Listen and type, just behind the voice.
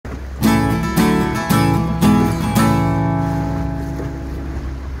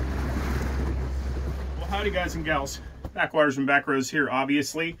Howdy guys and gals, backwaters and backroads here.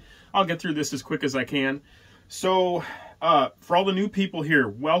 Obviously I'll get through this as quick as I can. So for all the new people here,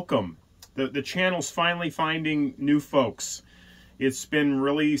 welcome. The channel's finally finding new folks. It's been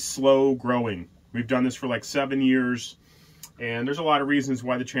really slow growing. We've done this for like 7 years, and there's a lot of reasons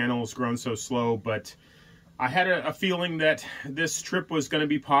why the channel has grown so slow, but I had a feeling that this trip was going to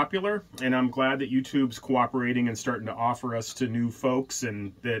be popular, and I'm glad that YouTube's cooperating and starting to offer us to new folks,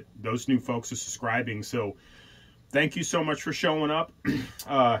 and that those new folks are subscribing. So thank you so much for showing up.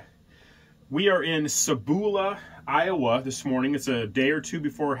 We are in Sabula, Iowa this morning. It's a day or two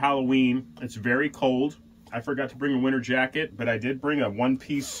before Halloween. It's very cold. I forgot to bring a winter jacket, but I did bring a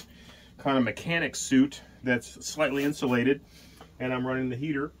one-piece kind of mechanic suit that's slightly insulated, and I'm running the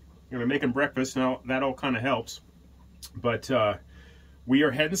heater. I'm making breakfast now. That all kind of helps. But we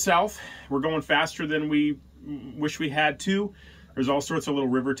are heading south. We're going faster than we wish we had to. There's all sorts of little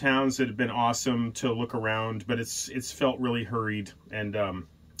river towns that have been awesome to look around, but it's felt really hurried. And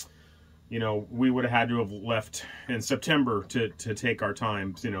you know, we would have had to have left in September to take our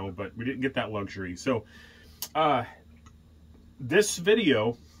time, you know, but we didn't get that luxury. So this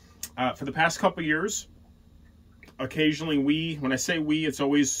video, for the past couple years, occasionally when I say we, it's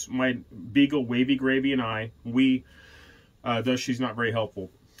always my beagle Wavey Gravy and I. Though she's not very helpful.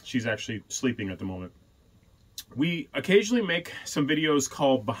 She's actually sleeping at the moment. We occasionally make some videos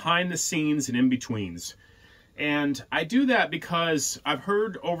called behind the scenes and in-betweens. And I do that because I've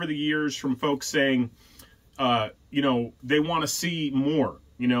heard over the years from folks saying, you know, they want to see more.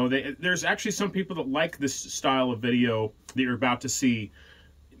 You know, there's actually some people that like this style of video that you're about to see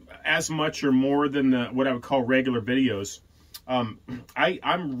as much or more than what I would call regular videos. I'm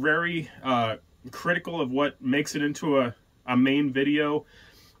very critical of what makes it into a main video,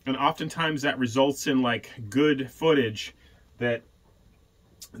 and oftentimes that results in like good footage that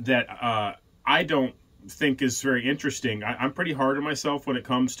I don't think is very interesting. I'm pretty hard on myself when it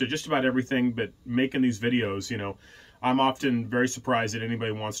comes to just about everything, but making these videos, you know, I'm often very surprised that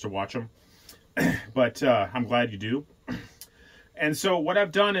anybody wants to watch them. But I'm glad you do. And so what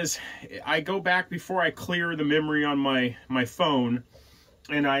I've done is I go back before I clear the memory on my phone,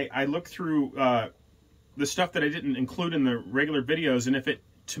 and I look through the stuff that I didn't include in the regular videos, and if it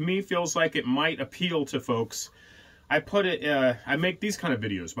to me feels like it might appeal to folks, I put it. I make these kind of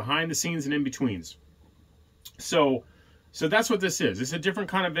videos, behind the scenes and in betweens. So that's what this is. It's a different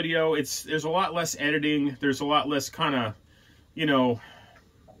kind of video. There's a lot less editing. There's a lot less kind of, you know,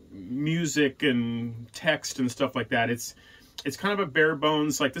 music and text and stuff like that. It's kind of a bare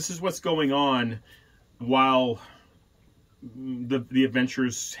bones, like this is what's going on while the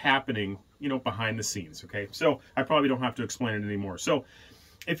adventure's happening, you know, behind the scenes, okay? So I probably don't have to explain it anymore. So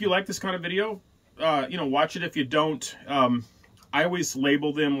if you like this kind of video, you know, watch it. If you don't, I always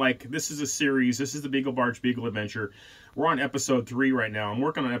label them like, this is a series. This is the Beagle Barge Beagle Adventure. We're on episode 3 right now. I'm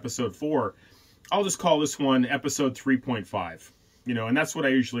working on episode 4. I'll just call this one episode 3.5, you know, and that's what I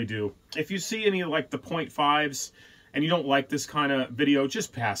usually do. If you see any like the 0.5s, and you don't like this kind of video,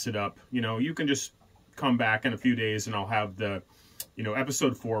 just pass it up. You know, you can just come back in a few days and I'll have the, you know,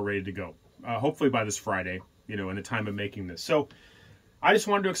 episode 4 ready to go. Hopefully by this Friday, you know, in the time of making this. So I just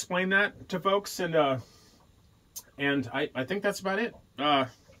wanted to explain that to folks, and I think that's about it.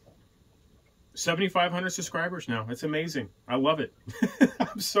 7,500 subscribers now. It's amazing. I love it.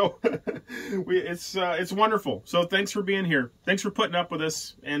 So it's wonderful. So thanks for being here. Thanks for putting up with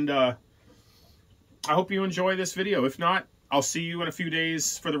us, and I hope you enjoy this video. If not, I'll see you in a few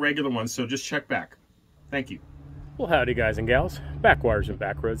days for the regular one, so just check back. Thank you. Well, howdy guys and gals. Backwaters and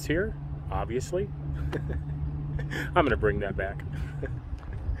backroads here, obviously. I'm going to bring that back.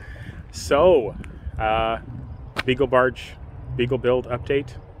 So, Beagle Barge, Beagle Build update.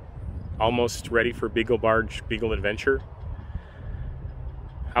 Almost ready for Beagle Barge, Beagle Adventure.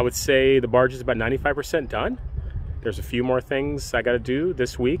 I would say the barge is about 95% done. There's a few more things I got to do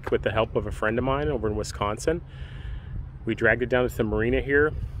this week with the help of a friend of mine over in Wisconsin. We dragged it down to the marina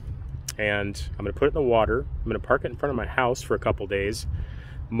here, and I'm going to put it in the water. I'm going to park it in front of my house for a couple days,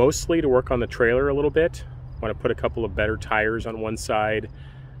 mostly to work on the trailer a little bit. I want to put a couple of better tires on one side,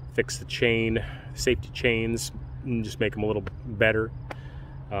 fix the chain, safety chains, and just make them a little better.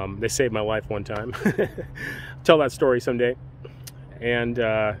 They saved my life one time. Tell that story someday. And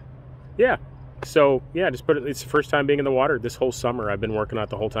yeah. So yeah, just put it. It's the first time being in the water this whole summer. I've been working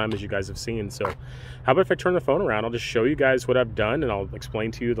out the whole time, as you guys have seen. So how about if I turn the phone around? I'll just show you guys what I've done, and I'll explain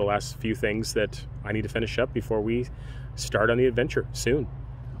to you the last few things that I need to finish up before we start on the adventure soon.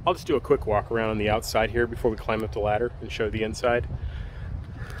 I'll just do a quick walk around on the outside here before we climb up the ladder and show the inside.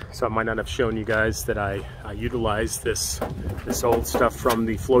 So I might not have shown you guys that I utilized this old stuff from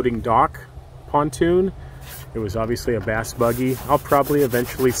the floating dock pontoon It was obviously a bass buggy. I'll probably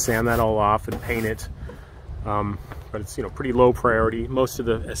eventually sand that all off and paint it. But it's, you know, pretty low priority. Most of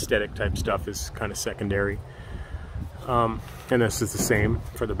the aesthetic type stuff is kind of secondary. And this is the same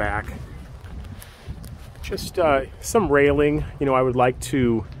for the back. Just some railing. You know, I would like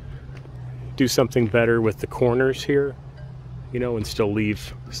to do something better with the corners here, you know, and still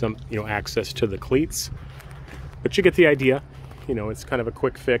leave some, you know, access to the cleats. But you get the idea. You know, it's kind of a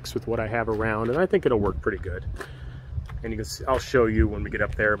quick fix with what I have around, and I think it'll work pretty good. And you can see, I'll show you when we get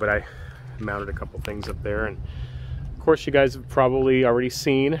up there, but I mounted a couple things up there. And of course, you guys have probably already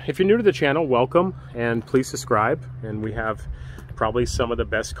seen. If you're new to the channel, welcome, and please subscribe. And we have probably some of the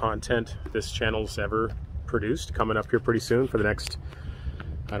best content this channel's ever produced coming up here pretty soon for the next,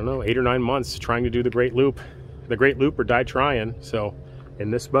 I don't know, 8 or 9 months, trying to do the great loop or die trying. So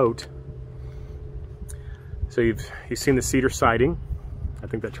in this boat. So you've seen the cedar siding. I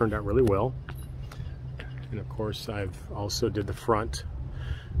think that turned out really well. And of course, I've also did the front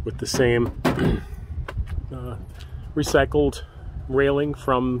with the same recycled railing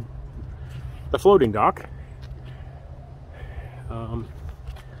from the floating dock.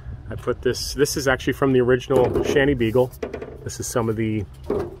 I put this is actually from the original Shanty Beagle. This is some of the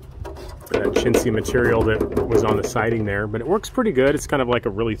chintzy material that was on the siding there, but it works pretty good. It's kind of like a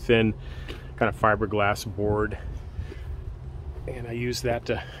really thin kind of fiberglass board, and I use that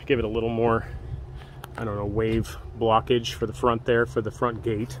to give it a little more, I don't know, wave blockage for the front there, for the front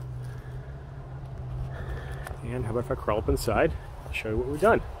gate. And how about if I crawl up inside, I'll show you what we've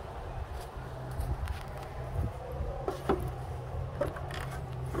done.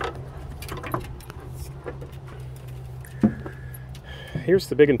 Here's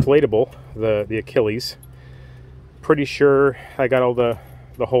the big inflatable, the Achilles. Pretty sure I got all the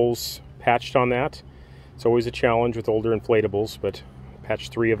holes patched on that. It's always a challenge with older inflatables, but I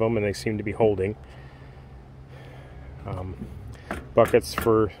patched 3 of them and they seem to be holding. Buckets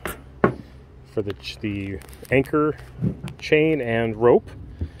for the anchor chain and rope.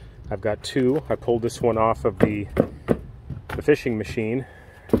 I've got 2. I pulled this one off of the fishing machine,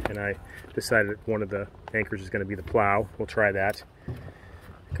 and I decided one of the anchors is going to be the plow. We'll try that.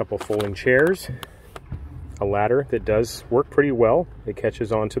 A couple folding chairs, a ladder that does work pretty well. It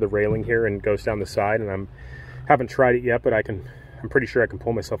catches onto the railing here and goes down the side, and haven't tried it yet, but I'm pretty sure I can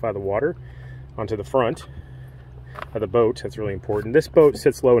pull myself out of the water onto the front of the boat. That's really important. This boat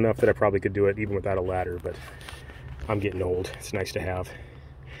sits low enough that I probably could do it even without a ladder, but I'm getting old. It's nice to have.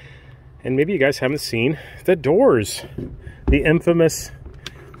 And maybe you guys haven't seen the doors, the infamous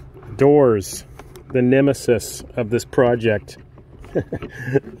doors, the nemesis of this project.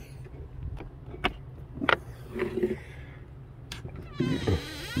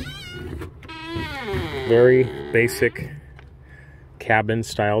 Very basic cabin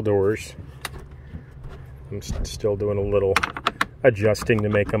style doors. I'm still doing a little adjusting to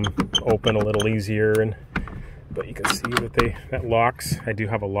make them open a little easier, but you can see that that locks. I do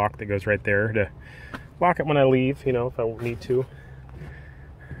have a lock that goes right there to lock it when I leave, you know, if I need to.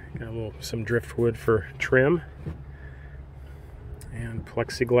 Got some driftwood for trim and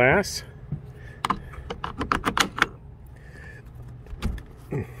plexiglass.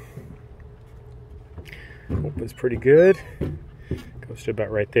 Opens pretty good. Goes to about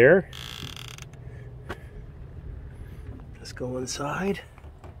right there. Let's go inside.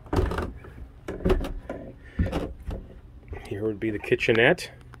 Here would be the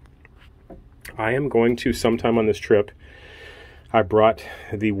kitchenette. I am going to, sometime on this trip, I brought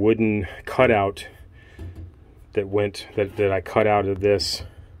the wooden cutout that I cut out of this,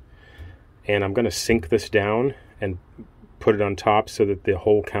 and I'm going to sink this down and put it on top so that the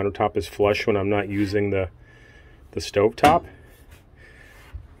whole countertop is flush when I'm not using the stove top.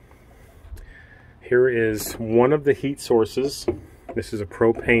 Here is one of the heat sources. This is a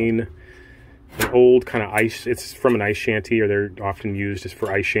propane, an old kind of ice. It's from an ice shanty, or they're often used as for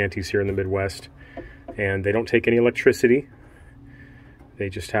ice shanties here in the Midwest. And they don't take any electricity. They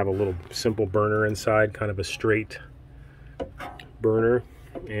just have a little simple burner inside, kind of a straight burner,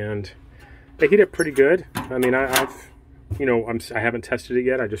 and they heat it pretty good. I mean, I haven't tested it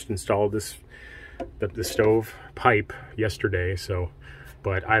yet. I just installed the stove pipe yesterday,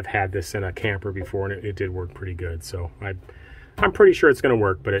 but I've had this in a camper before, and it did work pretty good. So I'm pretty sure it's going to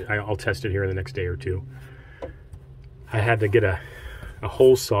work, but I'll test it here in the next day or two. I had to get a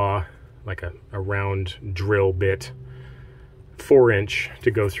hole saw, like a round drill bit, 4-inch, to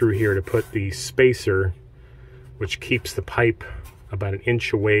go through here to put the spacer, which keeps the pipe about 1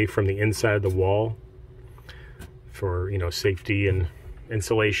 inch away from the inside of the wall for, you know, safety and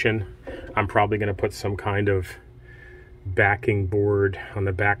insulation. I'm probably going to put some kind of backing board on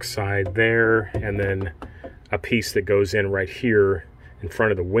the back side there, and then a piece that goes in right here in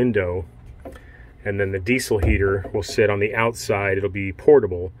front of the window, and then the diesel heater will sit on the outside. It'll be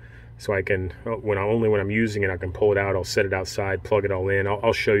portable, so I can, only when I'm using it, I can pull it out. I'll set it outside, plug it all in.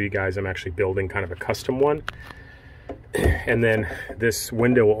 I'll show you guys. I'm actually building kind of a custom one. And then this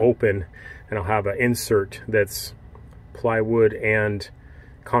window will open, and I'll have an insert that's plywood and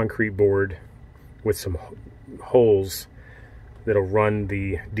concrete board with some holes that'll run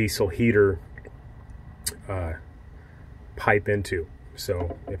the diesel heater pipe into.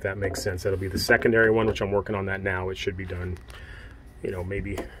 So if that makes sense, that'll be the secondary one, which I'm working on that now. It should be done, you know,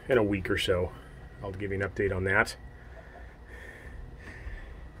 maybe in a week or so. I'll give you an update on that.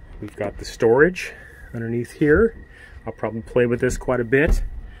 We've got the storage underneath here. I'll probably play with this quite a bit.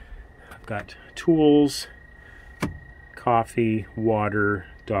 I've got tools, coffee, water,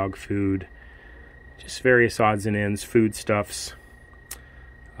 dog food, just various odds and ends, foodstuffs.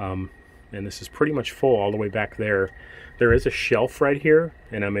 And this is pretty much full all the way back there. There is a shelf right here,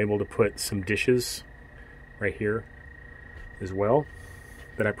 and I'm able to put some dishes right here as well.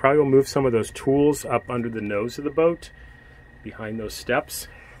 But I probably will move some of those tools up under the nose of the boat, behind those steps,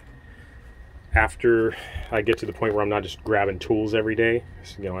 after I get to the point where I'm not just grabbing tools every day.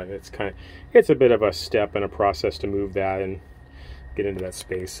 So, you know, it's a bit of a step and a process to move that and get into that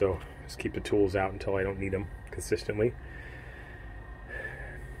space. So just keep the tools out until I don't need them consistently.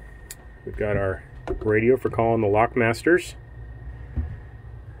 We've got our radio for calling the Lockmasters.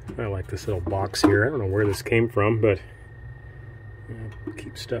 I like this little box here. I don't know where this came from, but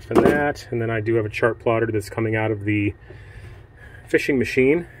keep stuff in that. And then I do have a chart plotter that's coming out of the fishing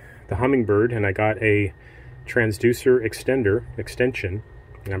machine, the Hummingbird, and I got a transducer extension,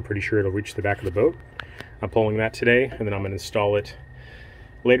 and I'm pretty sure it'll reach the back of the boat. I'm pulling that today, and then I'm going to install it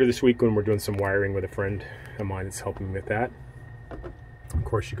later this week when we're doing some wiring with a friend of mine that's helping me with that. Of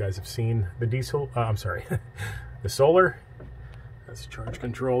course, you guys have seen the diesel, the solar. That's a charge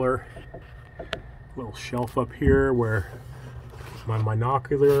controller. Little shelf up here where my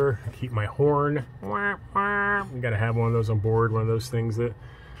binocular, I keep my horn. You gotta have one of those on board, one of those things that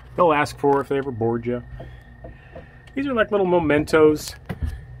they'll ask for if they ever board you. These are like little mementos,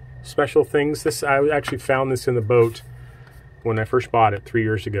 special things. I actually found this in the boat when I first bought it 3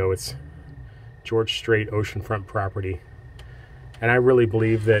 years ago. It's George Strait oceanfront property. And I really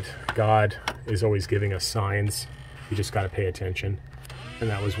believe that God is always giving us signs. You just got to pay attention. And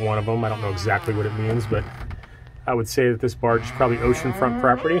that was one of them. I don't know exactly what it means, but I would say that this barge is probably oceanfront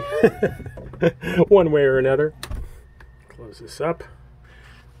property. One way or another. Close this up.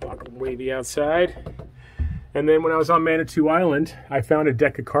 Walk Wavey outside. And then when I was on Manitou Island, I found a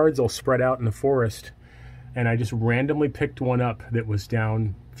deck of cards all spread out in the forest. And I just randomly picked one up that was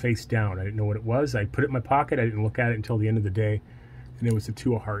down, face down. I didn't know what it was. I put it in my pocket. I didn't look at it until the end of the day. And it was the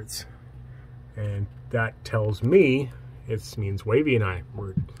Two of Hearts. And that tells me, it means Wavey and I,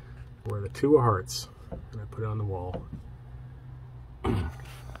 we're the Two of Hearts. And I put it on the wall. I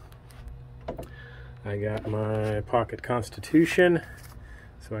got my pocket Constitution,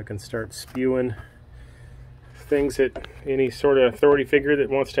 so I can start spewing things at any sort of authority figure that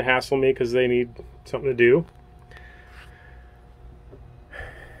wants to hassle me because they need something to do.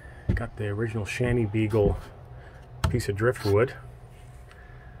 Got the original Shanty Beagle piece of driftwood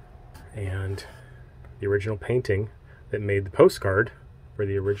and the original painting that made the postcard for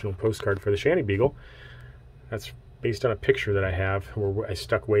the original postcard for the Shanty Beagle. That's based on a picture that I have where I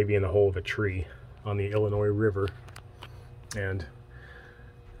stuck Wavey in the hole of a tree on the Illinois River. And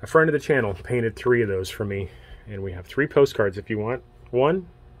a friend of the channel painted 3 of those for me. And we have 3 postcards. If you want one,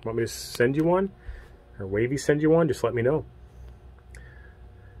 want me to send you one, or Wavey send you one, just let me know.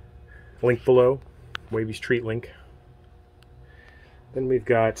 Link below, Wavey's treat link. Then we've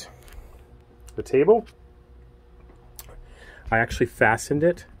got the table. I actually fastened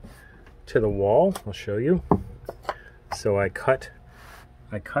it to the wall. I'll show you. So I cut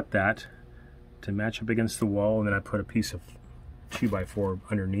that to match up against the wall, and then I put a piece of 2x4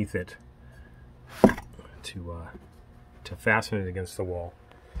 underneath it to fasten it against the wall.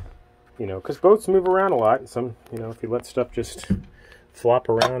 You know, because boats move around a lot, and some, you know, if you let stuff just flop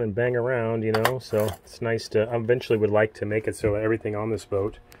around and bang around, you know, so it's nice to, I eventually would like to make it so everything on this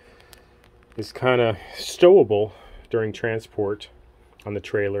boat is kind of stowable during transport on the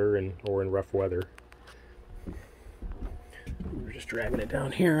trailer and or in rough weather. We're just dragging it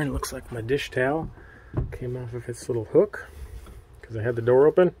down here, and it looks like my dish towel came off of its little hook because I had the door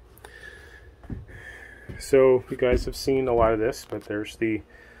open. So you guys have seen a lot of this, but there's the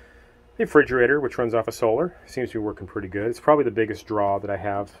refrigerator, which runs off of solar. Seems to be working pretty good. It's probably the biggest draw that I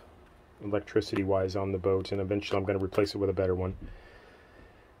have electricity wise on the boat, and eventually I'm going to replace it with a better one.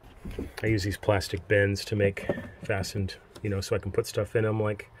 I use these plastic bins to make fastened, you know, so I can put stuff in them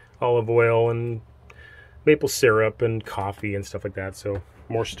like olive oil and maple syrup and coffee and stuff like that. So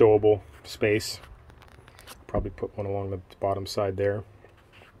more stowable space. Probably put one along the bottom side there.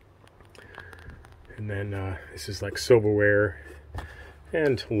 And then this is like silverware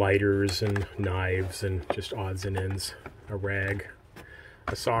and lighters and knives and just odds and ends. A rag,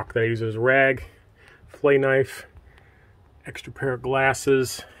 a sock that I use as a rag, fillet knife, extra pair of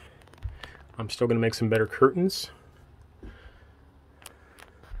glasses. I'm still going to make some better curtains.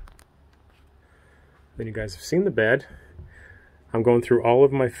 Then you guys have seen the bed. I'm going through all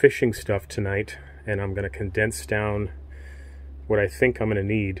of my fishing stuff tonight, and I'm going to condense down what I think I'm going to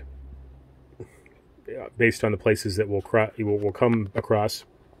need based on the places that we'll come across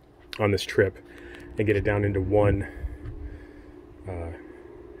on this trip, and get it down into one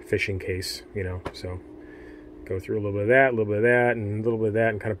fishing case, you know. So go through a little bit of that, a little bit of that, and a little bit of that,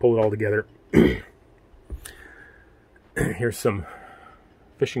 and kind of pull it all together. Here's some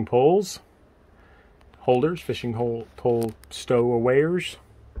fishing poles, holders, fishing pole stowawayers.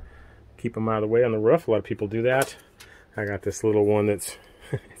 Keep them out of the way on the roof. A lot of people do that. I got this little one that's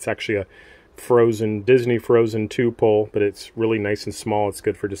it's actually a Disney Frozen 2 pole, but it's really nice and small. It's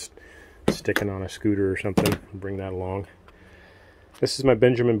good for just sticking on a scooter or something. Bring that along. This is my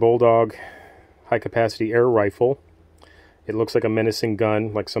Benjamin Bulldog high-capacity air rifle. It looks like a menacing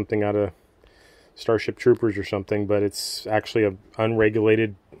gun, like something out of Starship Troopers or something, but it's actually an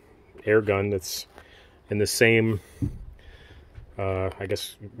unregulated air gun that's in the same, I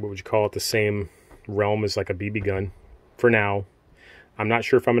guess, what would you call it, the same realm as like a BB gun for now. I'm not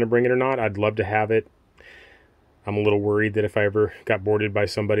sure if I'm going to bring it or not. I'd love to have it. I'm a little worried that if I ever got boarded by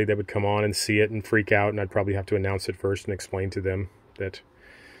somebody, they would come on and see it and freak out, and I'd probably have to announce it first and explain to them that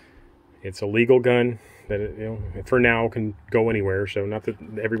it's a legal gun, that it, you know, for now can go anywhere. So not that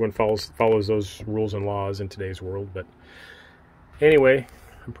everyone follows those rules and laws in today's world, but anyway,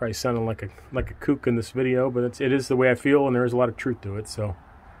 I'm probably sounding like a kook in this video, but it is the way I feel, and there is a lot of truth to it. So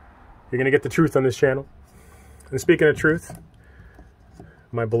you're gonna get the truth on this channel. And speaking of truth,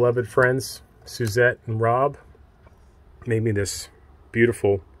 my beloved friends Suzette and Rob made me this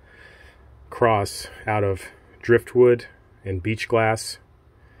beautiful cross out of driftwood and beach glass.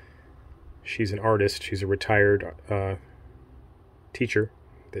 She's an artist. She's a retired teacher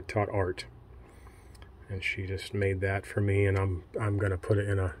that taught art, and she just made that for me, and I'm gonna put it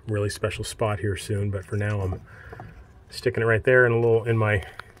in a really special spot here soon. But for now, I'm sticking it right there in my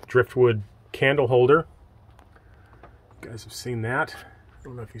driftwood candle holder. You guys have seen that. I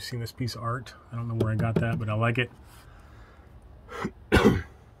don't know if you've seen this piece of art. I don't know where I got that, but I like it.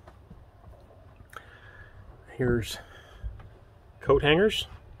 Here's coat hangers.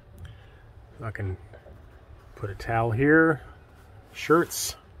 I can put a towel here,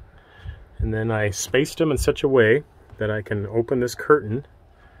 shirts, and then I spaced them in such a way that I can open this curtain,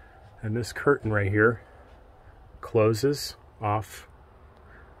 and this curtain right here closes off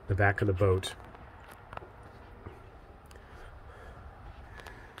the back of the boat.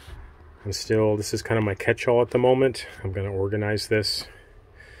 This is kind of my catch-all at the moment. I'm going to organize this.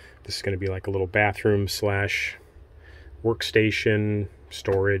 This is going to be like a little bathroom slash workstation,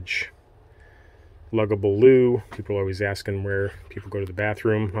 storage, luggable loo. People are always asking where people go to the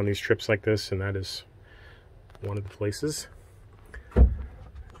bathroom on these trips like this, and that is one of the places.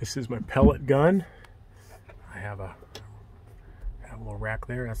 This is my pellet gun. I have a little rack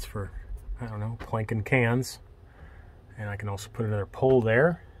there. That's for, I don't know, planking cans. And I can also put another pole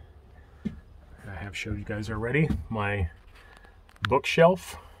there. I have showed you guys already my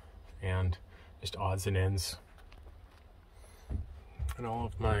bookshelf and just odds and ends and all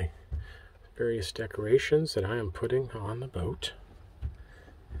of my various decorations that I am putting on the boat.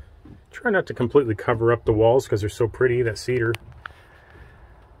 Try not to completely cover up the walls because they're so pretty, that cedar.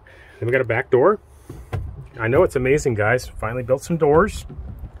 Then we got a back door. I know it's amazing, guys. Finally built some doors.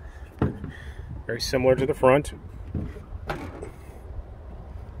 Very similar to the front.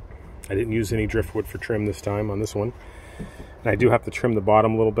 I didn't use any driftwood for trim this time on this one. And I do have to trim the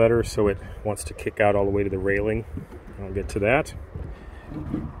bottom a little better so it wants to kick out all the way to the railing. I'll get to that.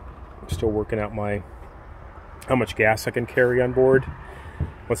 I'm still working out how much gas I can carry on board.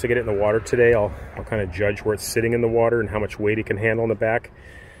 Once I get it in the water today, I'll kind of judge where it's sitting in the water and how much weight it can handle in the back.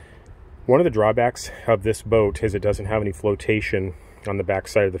 One of the drawbacks of this boat is it doesn't have any flotation on the back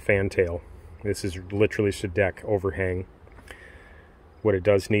side of the fantail. This is literally just a deck overhang. What it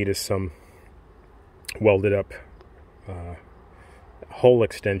does need is some welded up hull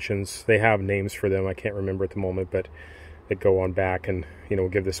extensions. They have names for them. I can't remember at the moment, but that go on back and, you know,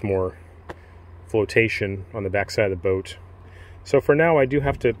 give this more flotation on the back side of the boat. So for now, I do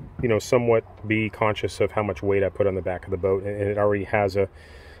have to, you know, somewhat be conscious of how much weight I put on the back of the boat. And it already has a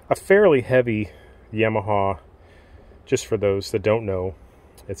fairly heavy Yamaha. Just for those that don't know,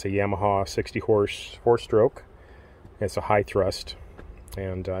 it's a Yamaha 60 horse 4-stroke. It's a high thrust.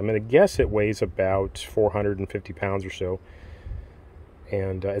 And I'm going to guess it weighs about 450 pounds or so.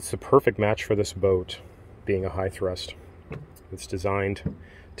 And it's the perfect match for this boat, being a high thrust. It's designed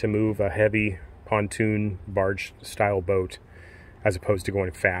to move a heavy pontoon barge style boat as opposed to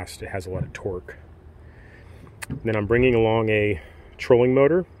going fast. It has a lot of torque. Then I'm bringing along a trolling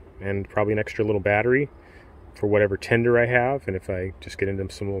motor and probably an extra little battery for whatever tender I have. And if I just get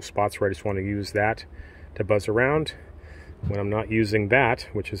into some little spots where I just want to use that to buzz around. When I'm not using that,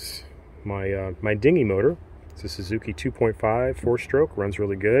 which is my my dinghy motor, it's a Suzuki 2.5 4-stroke, runs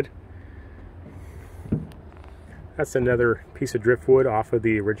really good. That's another piece of driftwood off of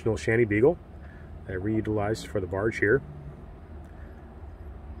the original Shanty Beagle that I reutilized for the barge here.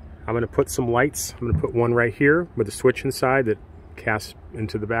 I'm going to put some lights. I'm going to put one right here with a switch inside that casts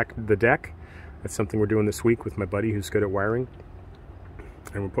into the back of the deck. That's something we're doing this week with my buddy who's good at wiring.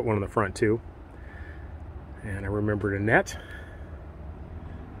 And we'll put one on the front too. And I remembered a net.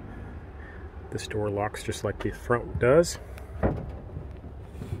 This door locks just like the front does.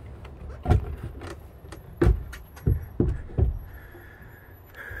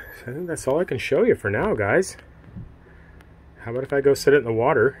 So I think that's all I can show you for now, guys. How about if I go set it in the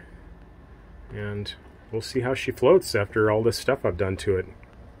water and we'll see how she floats after all this stuff I've done to it.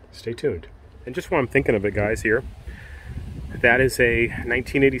 Stay tuned. And just while I'm thinking of it, guys, here, that is a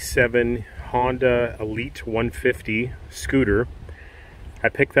 1987 Honda Elite 150 scooter. I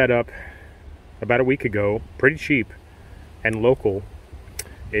picked that up about a week ago, pretty cheap and local.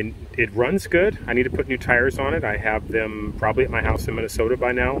 It runs good. I need to put new tires on it. I have them probably at my house in Minnesota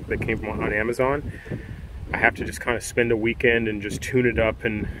by now. They came from on Amazon. I have to just kind of spend a weekend and just tune it up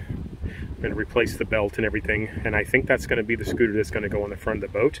and replace the belt and everything. And I think that's going to be the scooter that's going to go on the front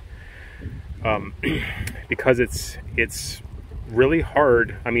of the boat. Because it's really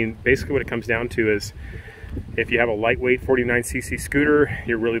hard. I mean, basically what it comes down to is if you have a lightweight 49cc scooter,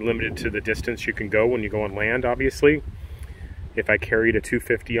 you're really limited to the distance you can go when you go on land, obviously. If I carried a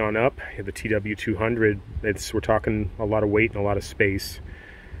 250 on up, the TW200, we're talking a lot of weight and a lot of space.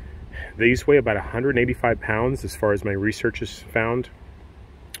 These weigh about 185 pounds as far as my research has found,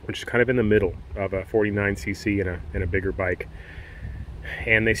 which is kind of in the middle of a 49cc and a bigger bike.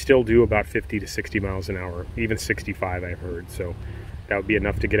 And they still do about 50 to 60 miles an hour, even 65 I've heard. So that would be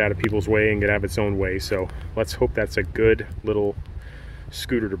enough to get out of people's way and get out of its own way. So let's hope that's a good little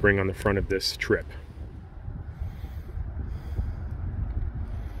scooter to bring on the front of this trip.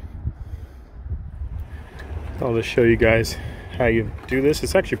 I'll just show you guys how you do this.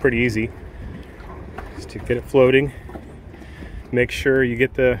 It's actually pretty easy. Just to get it floating, make sure you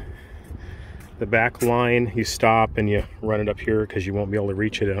get the back line, you stop and you run it up here because you won't be able to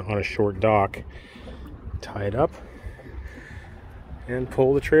reach it on a short dock. Tie it up and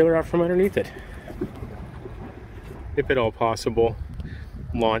pull the trailer out from underneath it. If at all possible,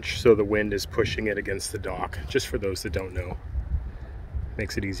 launch so the wind is pushing it against the dock, just for those that don't know.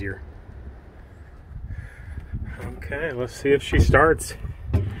 Makes it easier. Okay, let's see if she starts.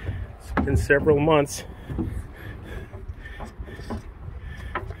 It's been several months.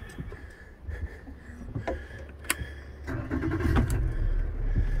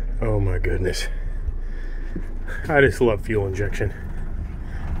 Oh my goodness. I just love fuel injection.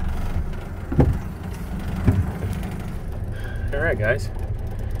 Alright guys,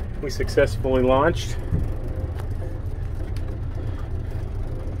 we successfully launched.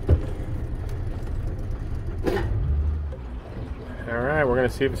 Alright, we're going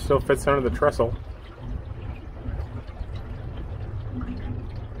to see if it still fits under the trestle.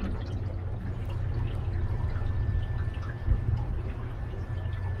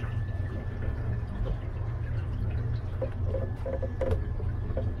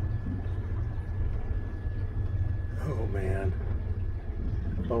 Oh man,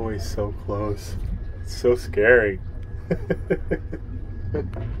 always so close. It's so scary.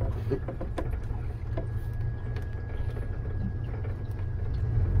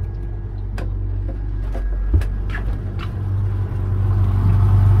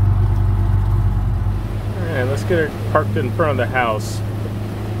 Alright, let's get her parked in front of the house.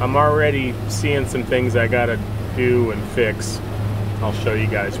 I'm already seeing some things I gotta do and fix. I'll show you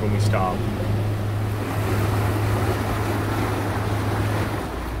guys when we stop.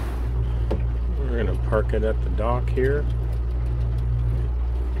 We're gonna park it at the dock here.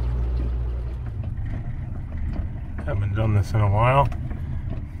 Haven't done this in a while.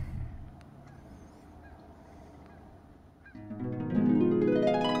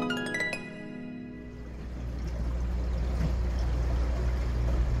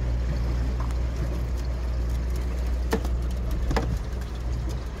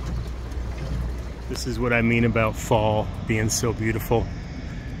 This is what I mean about fall being so beautiful.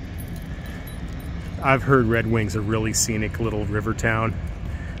 I've heard Red Wing's a really scenic little river town.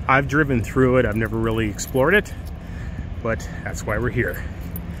 I've driven through it. I've never really explored it, but that's why we're here.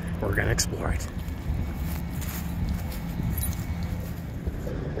 We're gonna explore it.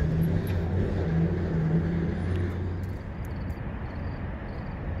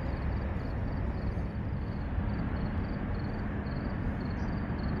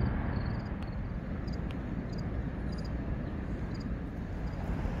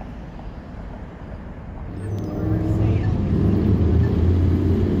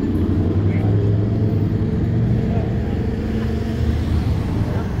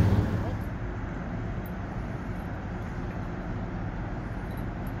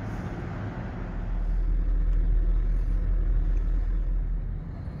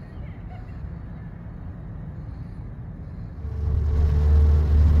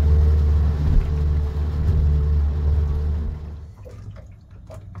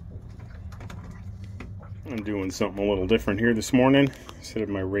 I'm doing something a little different here this morning. Instead of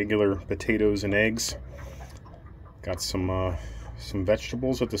my regular potatoes and eggs, got some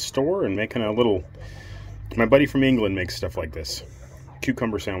vegetables at the store and making a little, my buddy from England makes stuff like this,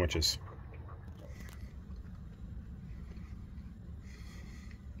 cucumber sandwiches.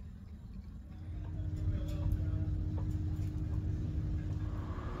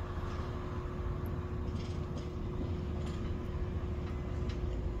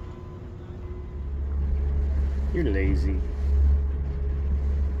 You're lazy.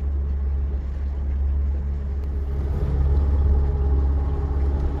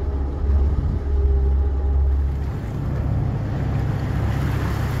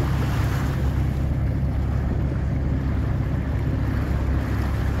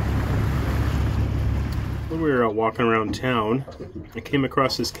 When we were out walking around town, I came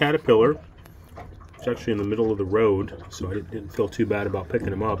across this caterpillar. It's actually in the middle of the road, so I didn't feel too bad about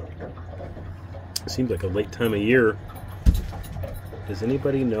picking him up. It seems like a late time of year. Does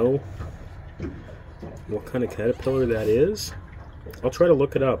anybody know what kind of caterpillar that is? I'll try to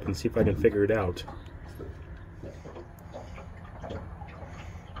look it up and see if I can figure it out.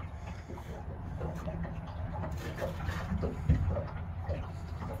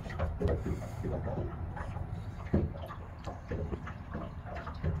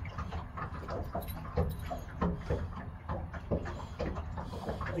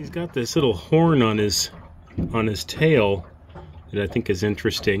 He's got this little horn on his tail that I think is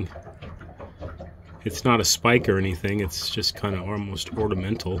interesting. It's not a spike or anything, it's just kind of almost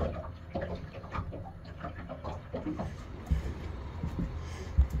ornamental.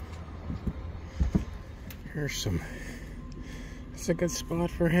 Here's some, it's a good spot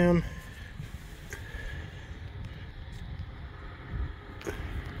for him.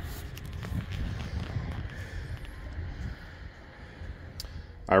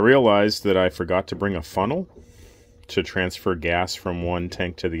 I realized that I forgot to bring a funnel to transfer gas from one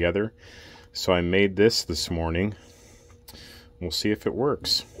tank to the other, so I made this morning. We'll see if it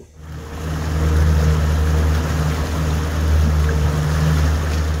works.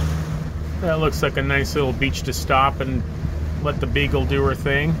 That looks like a nice little beach to stop and let the beagle do her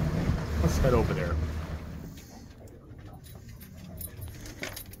thing. Let's head over there.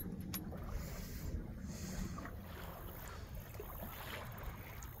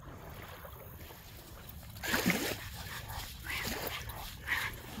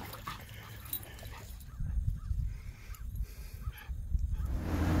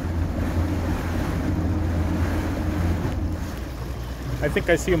 I think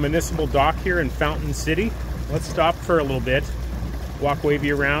I see a municipal dock here in Fountain City. Let's stop for a little bit, walk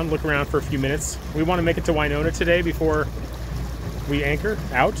Wavy around, look around for a few minutes. We want to make it to Winona today before we anchor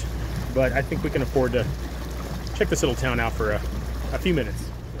out, but I think we can afford to check this little town out for a few minutes.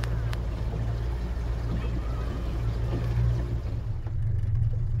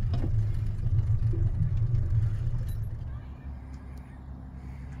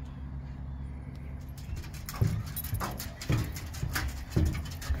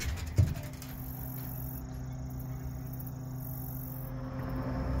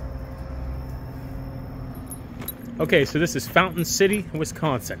 Okay, so this is Fountain City,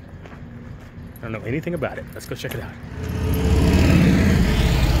 Wisconsin. I don't know anything about it. Let's go check it out.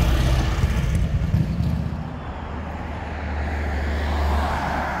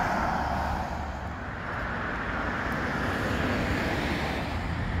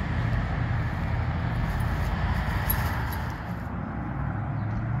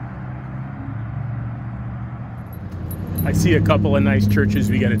 I see a couple of nice churches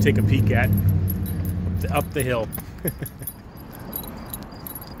we got to take a peek at up the hill.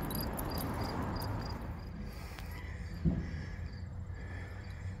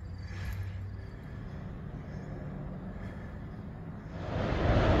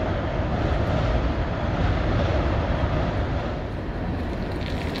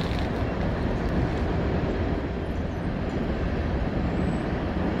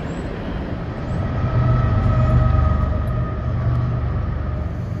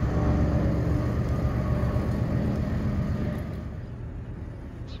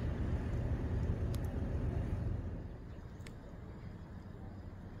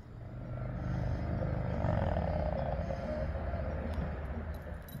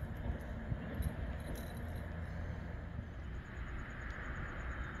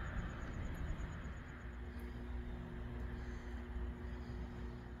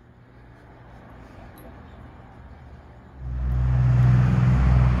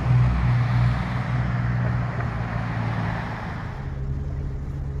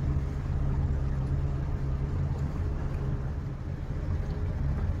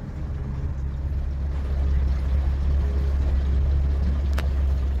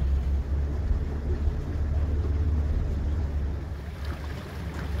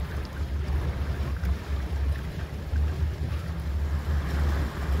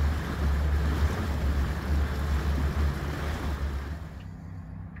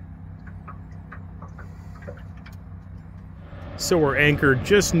 So we're anchored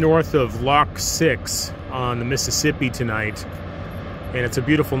just north of Lock 6 on the Mississippi tonight. And it's a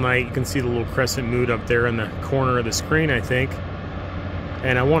beautiful night. You can see the little crescent moon up there in the corner of the screen, I think.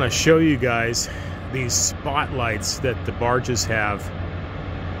 And I want to show you guys these spotlights that the barges have.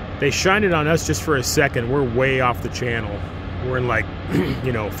 They shine it on us just for a second. We're way off the channel. We're in like,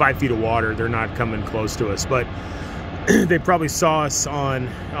 5 feet of water. They're not coming close to us. But they probably saw us on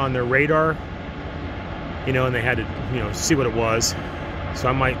their radar, and they had to, see what it was. So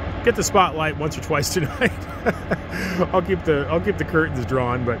I might get the spotlight once or twice tonight. I'll keep the curtains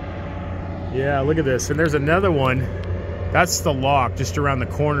drawn, but yeah, look at this. And there's another one. That's the lock just around the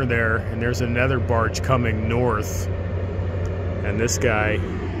corner there, and there's another barge coming north. And this guy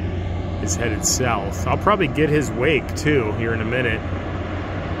is headed south. I'll probably get his wake too here in a minute.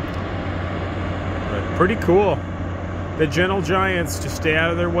 But pretty cool. The gentle giants, just stay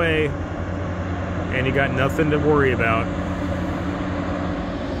out of their way, and you got nothing to worry about.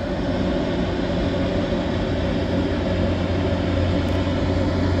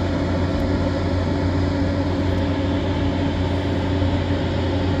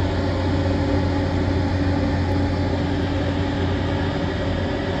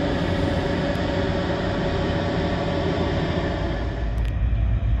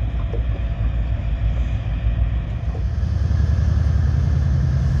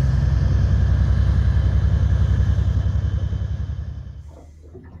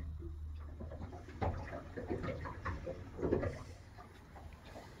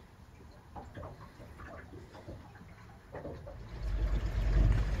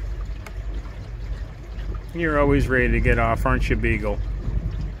 You're always ready to get off, aren't you, Beagle?